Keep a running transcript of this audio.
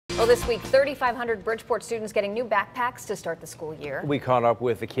Well, this week, 3,500 Bridgeport students getting new backpacks to start the school year. We caught up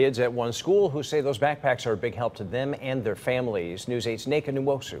with the kids at one school who say those backpacks are a big help to them and their families. News 8's Neka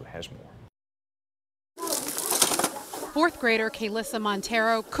Nwosu has more. Fourth grader Kaylissa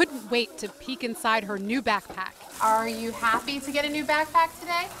Montero couldn't wait to peek inside her new backpack. Are you happy to get a new backpack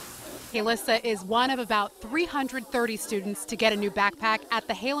today? Kaylissa is one of about 330 students to get a new backpack at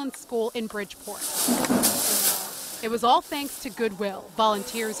the Halen School in Bridgeport. It was all thanks to Goodwill.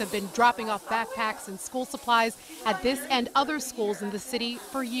 Volunteers have been dropping off backpacks and school supplies at this and other schools in the city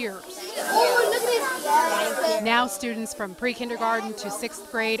for years. Now students from pre-kindergarten to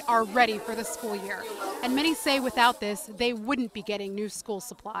 6th grade are ready for the school year. And many say without this, they wouldn't be getting new school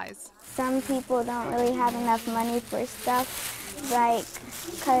supplies. Some people don't really have enough money for stuff, like,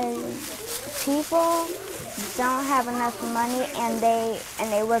 because people don't have enough money and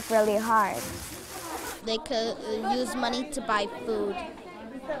they work really hard. They could use money to buy food.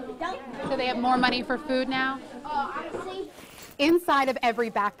 So they have more money for food now? Inside of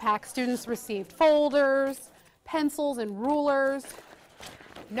every backpack, students received folders, pencils and rulers,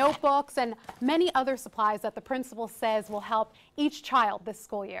 notebooks, and many other supplies that the principal says will help each child this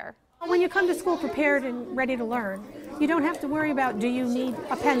school year. When you come to school prepared and ready to learn, you don't have to worry about, do you need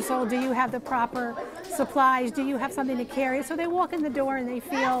a pencil, do you have the proper supplies, do you have something to carry? So they walk in the door and they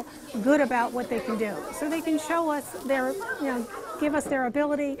feel good about what they can do. So they can show us their, give us their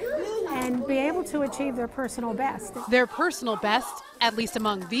ability and be able to achieve their personal best. Their personal best, at least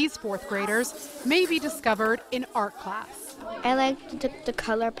among these fourth graders, may be discovered in art class. I like the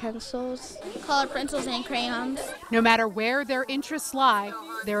color pencils. Colored pencils and crayons. No matter where their interests lie,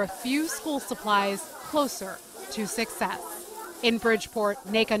 there are few school supplies closer to success. In Bridgeport,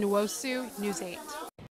 Neka Nwosu, News 8.